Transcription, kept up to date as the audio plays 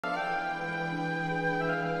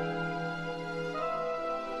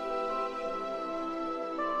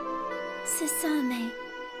Sasame.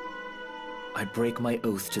 I break my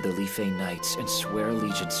oath to the Lifei Knights and swear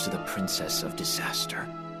allegiance to the Princess of Disaster.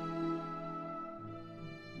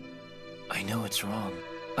 I know it's wrong.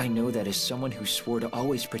 I know that as someone who swore to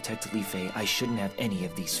always protect Lifei, I shouldn't have any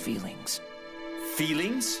of these feelings.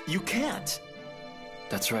 Feelings? You can't!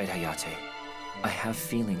 That's right, Hayate. I have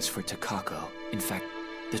feelings for Takako. In fact,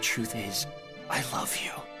 the truth is, I love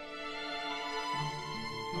you.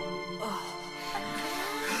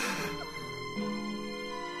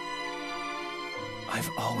 I've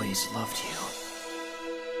always loved you.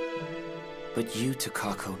 But you,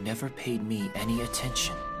 Takako, never paid me any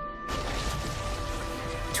attention.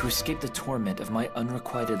 To escape the torment of my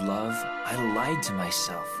unrequited love, I lied to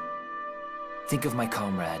myself. Think of my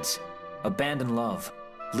comrades. Abandon love.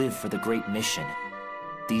 Live for the great mission.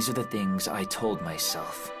 These are the things I told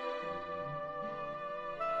myself.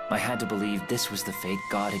 I had to believe this was the fate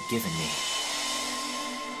God had given me.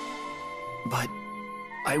 But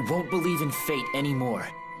I won't believe in fate anymore.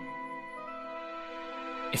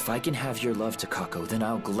 If I can have your love, Takako, then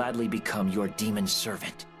I'll gladly become your demon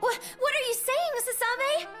servant. What are you saying,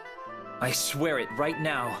 Sasame? I swear it right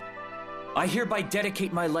now. I hereby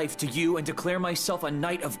dedicate my life to you and declare myself a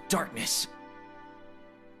knight of darkness.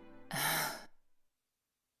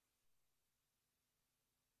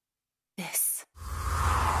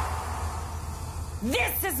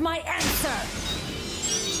 This is my answer!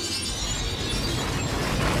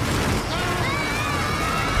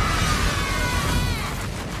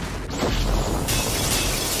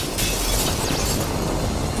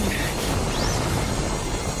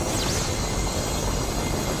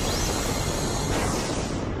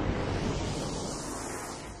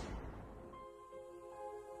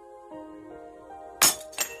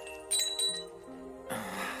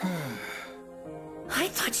 I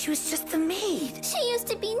thought she was just the maid. She used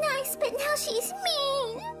to be nice, but now she's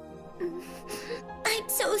mean. I'm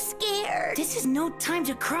so scared. This is no time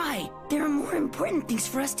to cry. There are more important things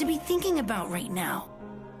for us to be thinking about right now.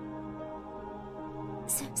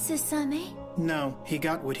 Sasame? No, he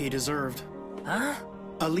got what he deserved. Huh?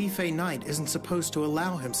 A Lifei Knight isn't supposed to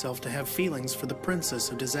allow himself to have feelings for the Princess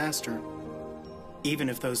of Disaster, even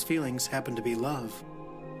if those feelings happen to be love.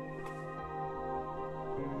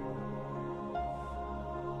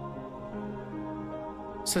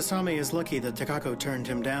 Sasame is lucky that Takako turned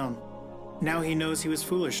him down. Now he knows he was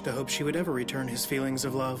foolish to hope she would ever return his feelings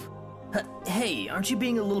of love. Hey, aren't you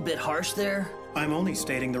being a little bit harsh there? I'm only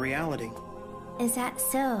stating the reality. Is that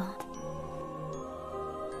so?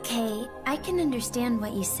 Okay, I can understand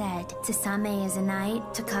what you said. Sasame is a knight,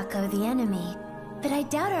 Takako the enemy. But I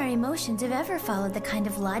doubt our emotions have ever followed the kind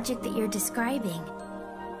of logic that you're describing.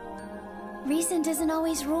 Reason doesn't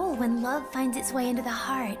always rule when love finds its way into the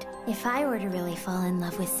heart. If I were to really fall in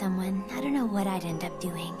love with someone, I don't know what I'd end up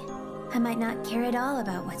doing. I might not care at all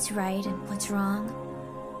about what's right and what's wrong.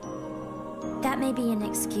 That may be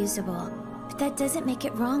inexcusable, but that doesn't make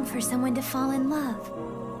it wrong for someone to fall in love.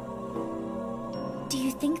 Do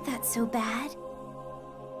you think that's so bad?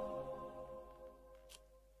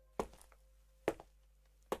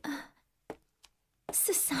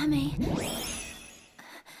 Sasame...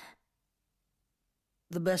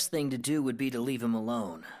 The best thing to do would be to leave him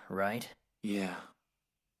alone, right? Yeah.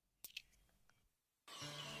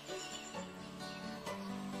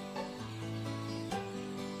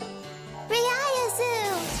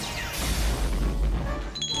 Ryazu!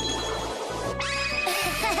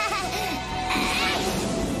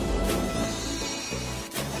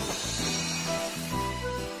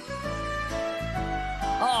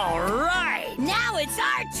 All right! Now it's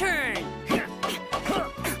our turn!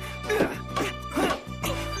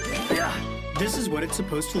 This is what it's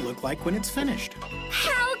supposed to look like when it's finished.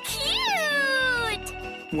 How cute!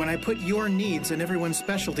 When I put your needs and everyone's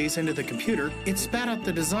specialties into the computer, it spat out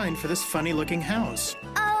the design for this funny-looking house.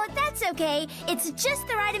 Oh, that's okay. It's just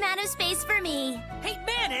the right amount of space for me. Hey,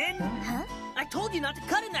 Manon! Huh? I told you not to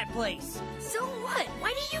cut in that place. So what?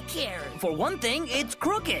 Why do you care? For one thing, it's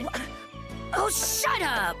crooked. Oh, shut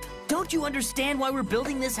up! Don't you understand why we're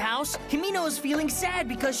building this house? Himeno is feeling sad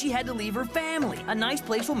because she had to leave her family. A nice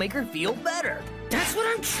place will make her feel better. That's what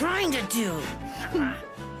I'm trying to do.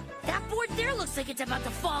 That board there looks like it's about to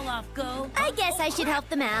fall off, Go. I guess I should help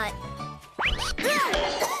them out.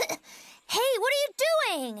 Hey, what are you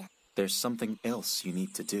doing? There's something else you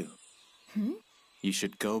need to do. You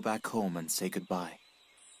should go back home and say goodbye.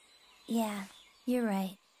 Yeah, you're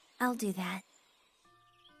right. I'll do that.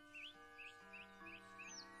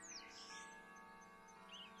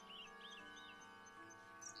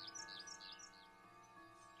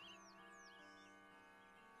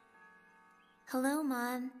 Hello,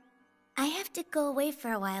 Mom. I have to go away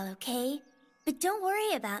for a while, okay? But don't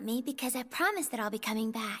worry about me, because I promise that I'll be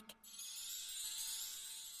coming back.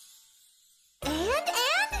 And?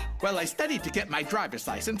 Well, I studied to get my driver's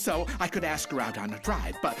license so I could ask her out on a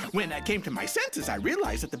drive. But when I came to my senses, I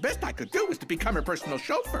realized that the best I could do was to become her personal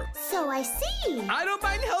chauffeur. So I see. I don't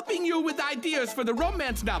mind helping you with ideas for the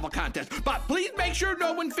romance novel contest, but please make sure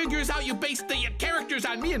no one figures out you based the characters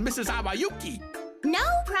on me and Mrs. Awayuki. No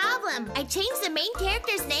problem. I changed the main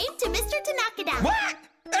character's name to Mr. Tanakada. What?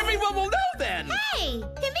 Everyone will know then! Hey,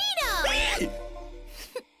 Himino!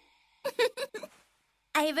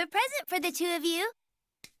 I have a present for the two of you.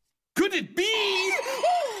 Could it be?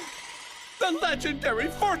 Oh, the legendary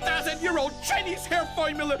 4,000-year-old Chinese hair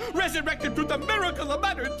formula resurrected through the miracle of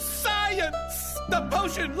modern science! The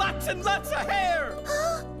potion, lots and lots of hair!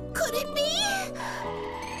 Could it be?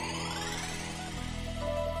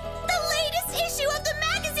 The latest issue of the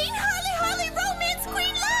magazine Harley Romance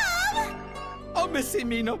Queen Love! Oh, Miss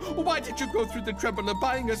Himino, why did you go through the trouble of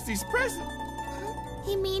buying us these presents?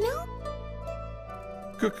 Himino?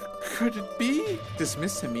 Could it be? Does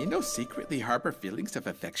Miss Himino secretly harbor feelings of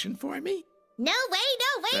affection for me? No way,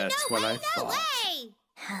 That's what I thought. way!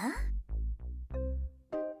 Huh?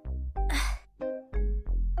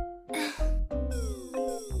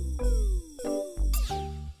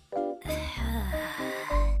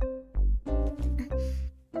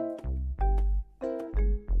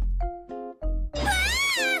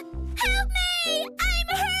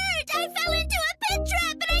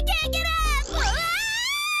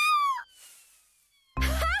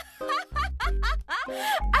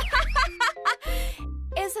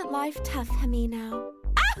 Isn't life tough, Himino?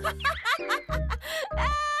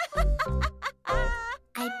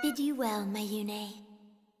 I bid you well, Mayune.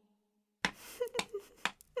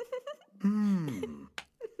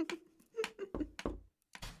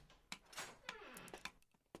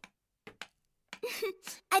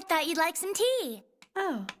 I thought you'd like some tea.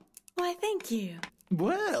 Oh, why thank you.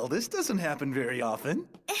 Well, this doesn't happen very often.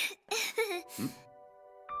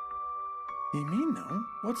 Himino,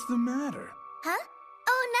 what's the matter? Huh?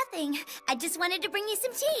 Oh, nothing. I just wanted to bring you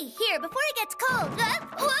some tea. Here, before it gets cold.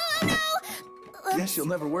 Oh, no! Guess you'll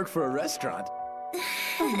never work for a restaurant.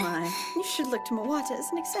 Oh my, you should look to Mawata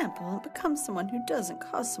as an example and become someone who doesn't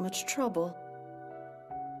cause so much trouble.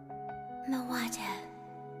 Mawata.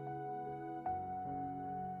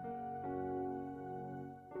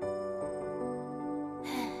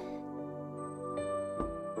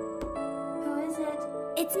 Who is it?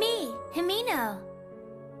 It's me, Himino.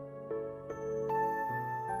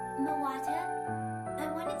 Mawata?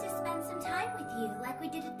 I wanted to spend some time with you, like we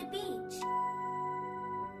did at the beach.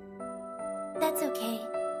 That's okay.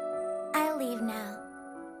 I'll leave now.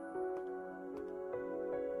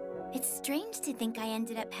 It's strange to think I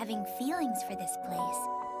ended up having feelings for this place.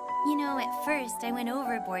 You know, at first I went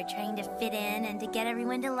overboard trying to fit in and to get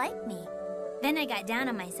everyone to like me. Then I got down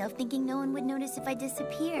on myself thinking no one would notice if I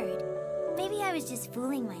disappeared. Maybe I was just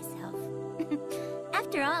fooling myself.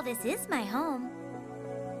 After all, this is my home.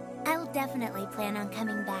 I'll definitely plan on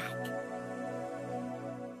coming back.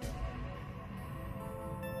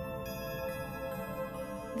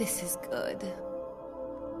 This is good.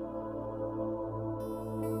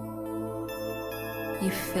 You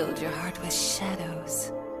filled your heart with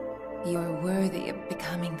shadows. You are worthy of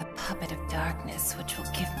becoming the puppet of darkness, which will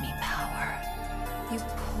give me power. You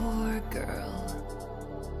poor girl.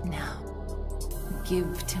 Now,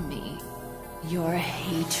 give to me your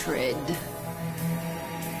hatred.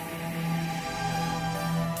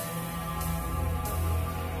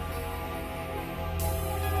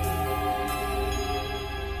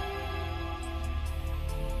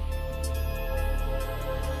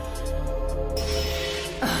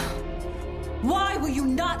 Why will you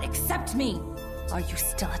not accept me? Are you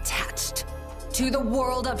still attached to the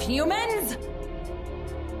world of humans?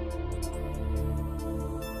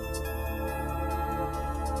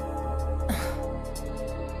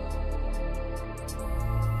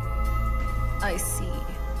 I see.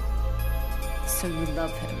 So you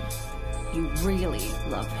love him. You really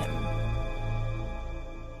love him.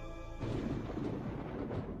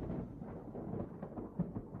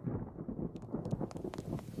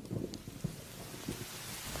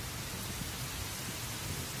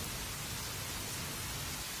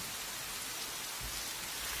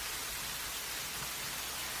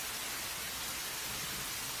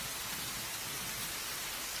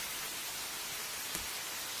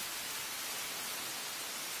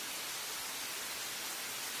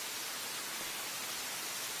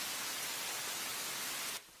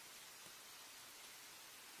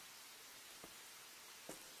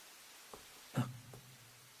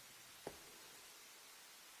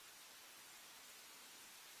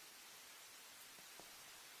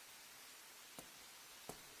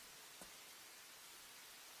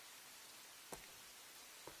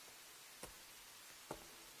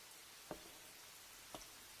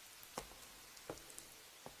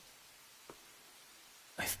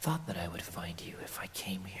 thought that I would find you if I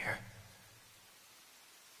came here.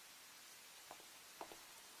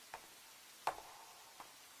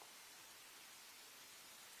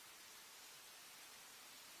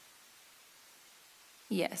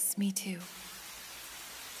 Yes, me too.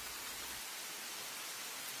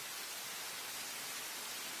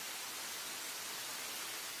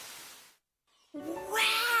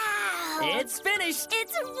 Wow! It's finished!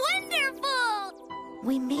 It's wonderful!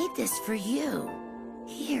 We made this for you.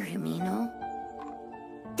 Here, Himeno.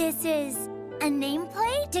 This is a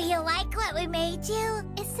nameplate? Do you like what we made you?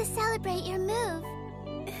 It's to celebrate your move.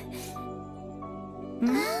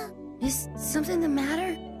 Is something the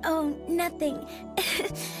matter? Oh, nothing.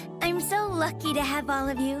 I'm so lucky to have all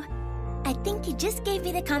of you. I think you just gave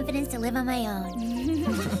me the confidence to live on my own.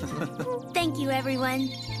 Thank you, everyone.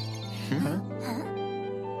 Huh?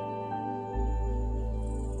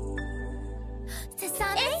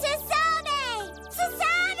 Sasame? It's Sasame!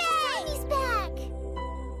 Sasame! He's back!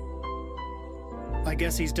 I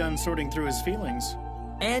guess he's done sorting through his feelings.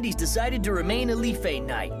 And he's decided to remain a Leafay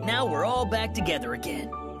Knight. Now we're all back together again.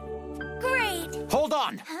 Great! Hold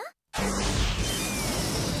on! Huh?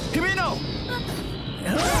 Himeno!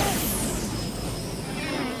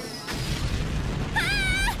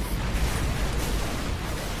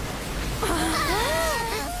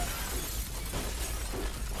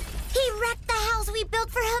 He wrecked the house we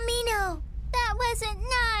built for Himeno. That wasn't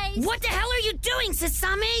nice. What the hell are you doing,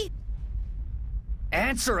 Sasame?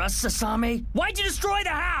 Answer us, Sasame. Why'd you destroy the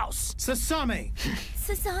house? Sasame!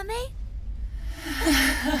 Sasame?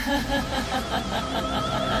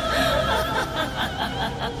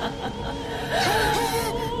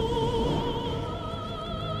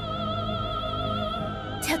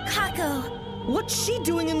 Takako! What's she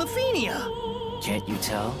doing in Lefenia? Can't you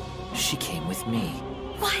tell? She came with me.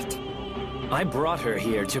 What? I brought her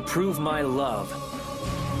here to prove my love.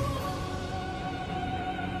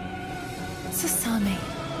 Sasame,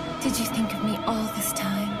 did you think of me all this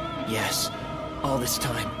time? Yes, all this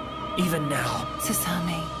time. Even now.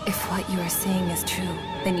 Sasame, if what you are saying is true,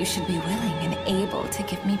 then you should be willing and able to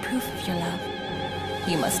give me proof of your love.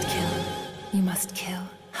 You must kill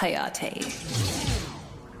Hayate.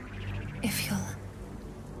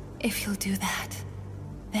 If you'll do that,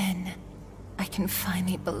 then I can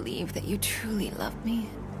finally believe that you truly love me.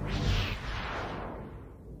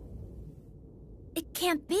 It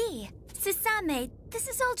can't be. Sasame, this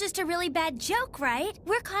is all just a really bad joke, right?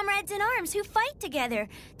 We're comrades in arms who fight together.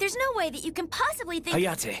 There's no way that you can possibly think—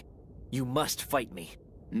 Hayate, you must fight me.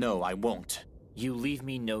 No, I won't. You leave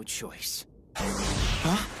me no choice.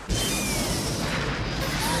 Huh?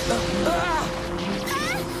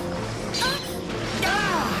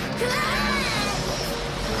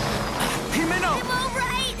 Himeno! I'm all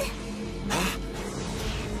right!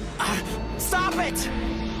 Stop it!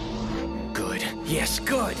 Good. Yes,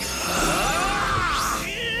 good.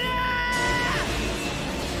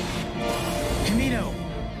 Himeno!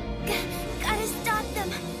 Gotta stop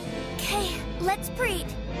them. Okay, let's breathe.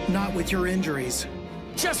 Not with your injuries.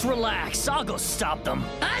 Just relax. I'll go stop them.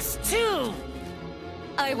 Us too!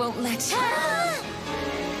 I won't let you.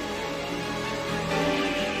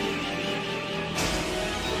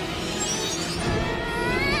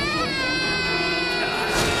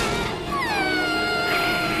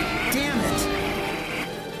 Damn it!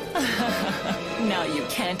 Now you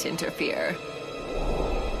can't interfere.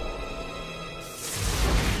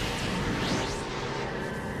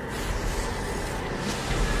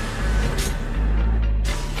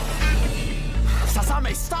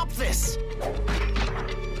 Sasame, stop this!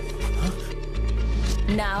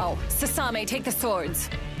 Now, Sasame, take the swords.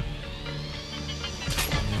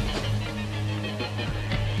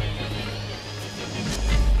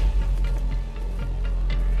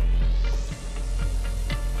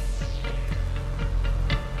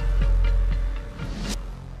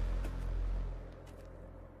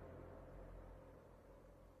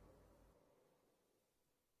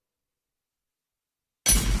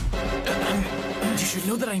 You should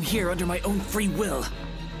know that I'm here under my own free will.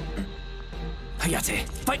 Hayate,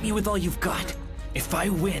 fight me with all you've got. If I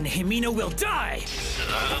win, Himeno will die!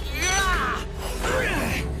 How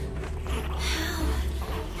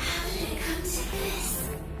did it come to this?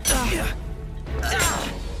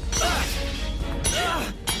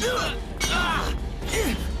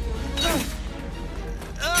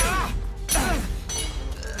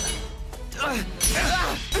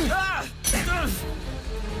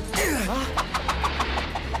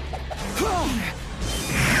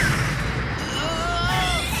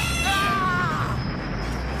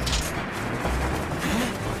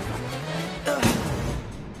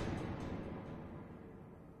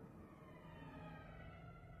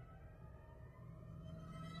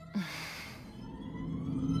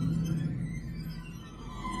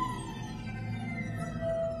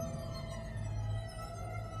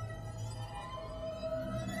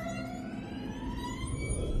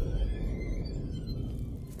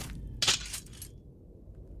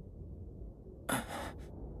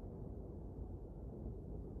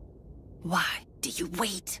 Why do you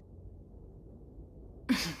wait?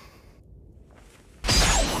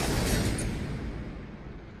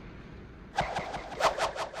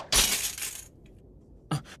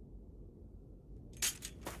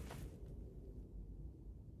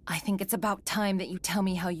 I think it's about time that you tell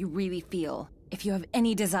me how you really feel. If you have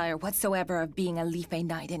any desire whatsoever of being a Leaf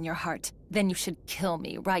Knight in your heart, then you should kill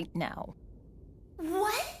me right now.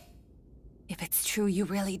 What? If it's true you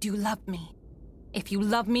really do love me, if you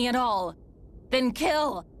love me at all, then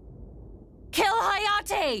kill! Kill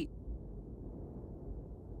Hayate!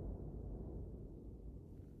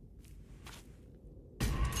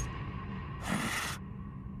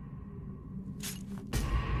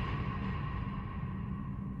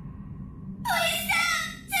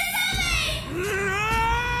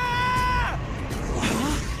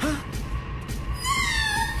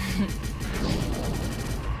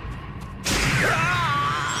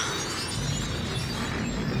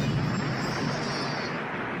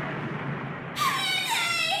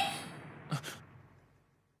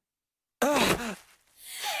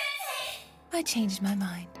 I changed my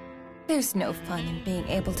mind. There's no fun in being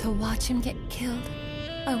able to watch him get killed.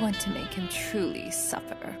 I want to make him truly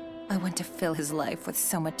suffer. I want to fill his life with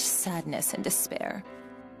so much sadness and despair.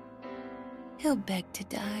 He'll beg to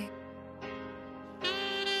die.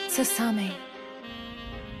 Sasame,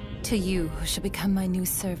 to you who shall become my new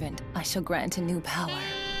servant, I shall grant a new power.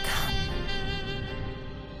 Come.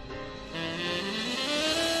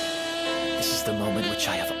 This is the moment which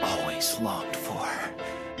I have always longed for.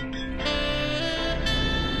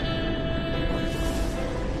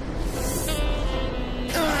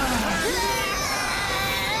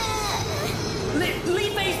 Li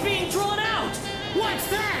Fei's being drawn out! What's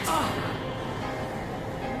that?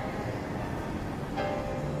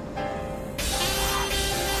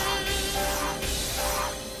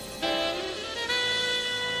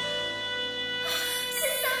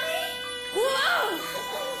 Whoa!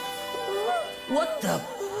 What the?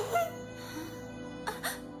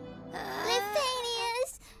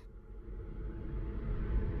 Lithanius!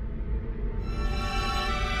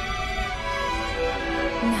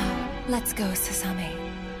 Now, let's go, Sasame.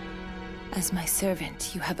 As my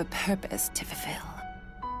servant, you have a purpose to fulfill.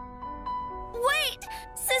 Wait!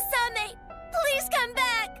 Sasame! Please come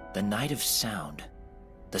back! The Knight of Sound,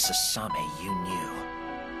 the Sasame you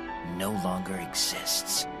knew, no longer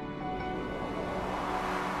exists.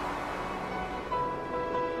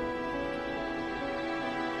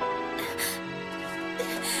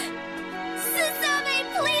 Sasame,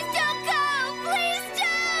 please don't go! Please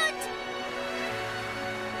don't!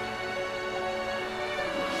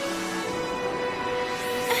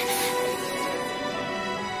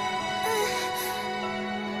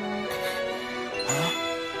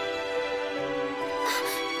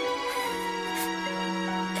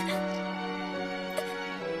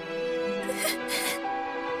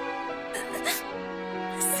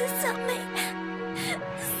 Sasame.